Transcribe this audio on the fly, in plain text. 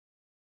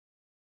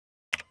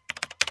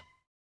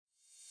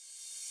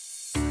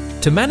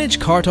To manage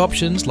cart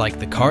options like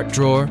the cart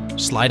drawer,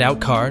 slide-out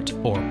cart,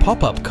 or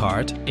pop-up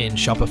cart in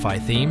Shopify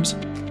themes,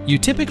 you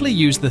typically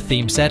use the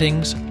theme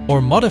settings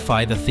or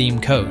modify the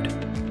theme code.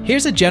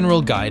 Here's a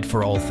general guide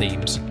for all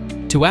themes.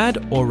 To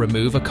add or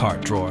remove a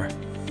cart drawer.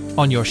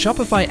 On your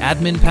Shopify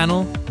admin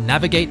panel,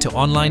 navigate to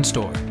Online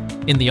Store.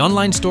 In the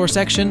Online Store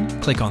section,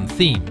 click on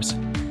Themes.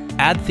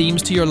 Add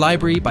themes to your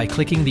library by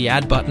clicking the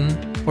Add button,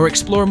 or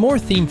explore more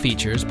theme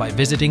features by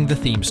visiting the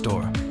Theme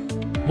Store.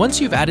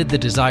 Once you've added the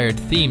desired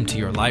theme to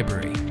your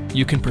library,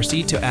 you can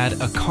proceed to add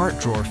a cart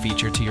drawer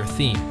feature to your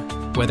theme,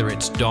 whether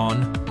it's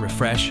Dawn,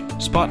 Refresh,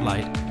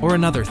 Spotlight, or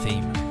another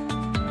theme.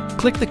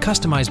 Click the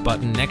Customize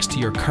button next to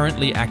your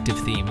currently active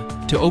theme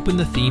to open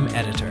the theme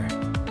editor.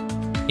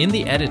 In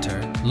the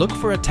editor, look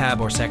for a tab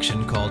or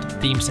section called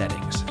Theme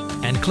Settings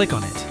and click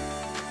on it.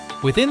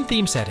 Within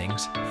Theme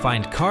Settings,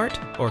 find Cart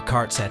or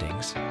Cart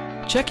Settings.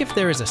 Check if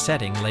there is a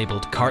setting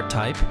labeled Cart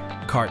Type,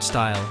 Cart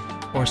Style,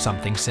 or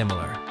something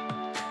similar.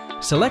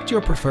 Select your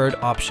preferred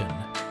option: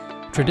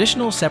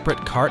 traditional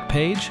separate cart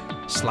page,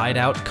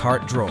 slide-out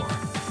cart drawer,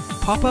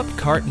 pop-up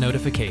cart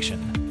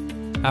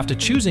notification. After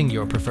choosing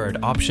your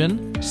preferred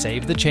option,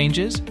 save the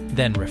changes,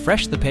 then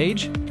refresh the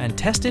page and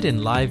test it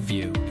in live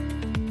view.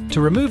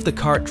 To remove the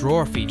cart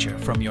drawer feature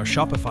from your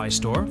Shopify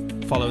store,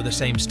 follow the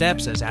same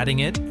steps as adding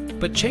it,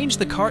 but change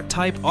the cart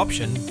type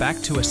option back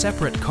to a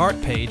separate cart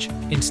page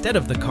instead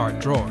of the cart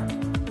drawer.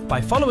 By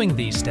following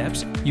these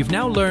steps, you've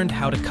now learned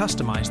how to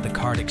customize the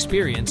cart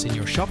experience in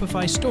your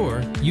Shopify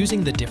store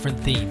using the different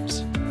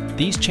themes.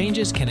 These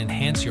changes can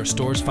enhance your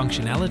store's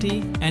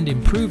functionality and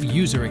improve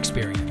user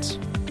experience.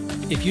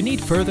 If you need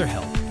further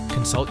help,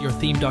 consult your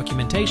theme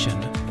documentation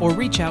or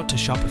reach out to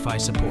Shopify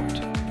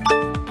support.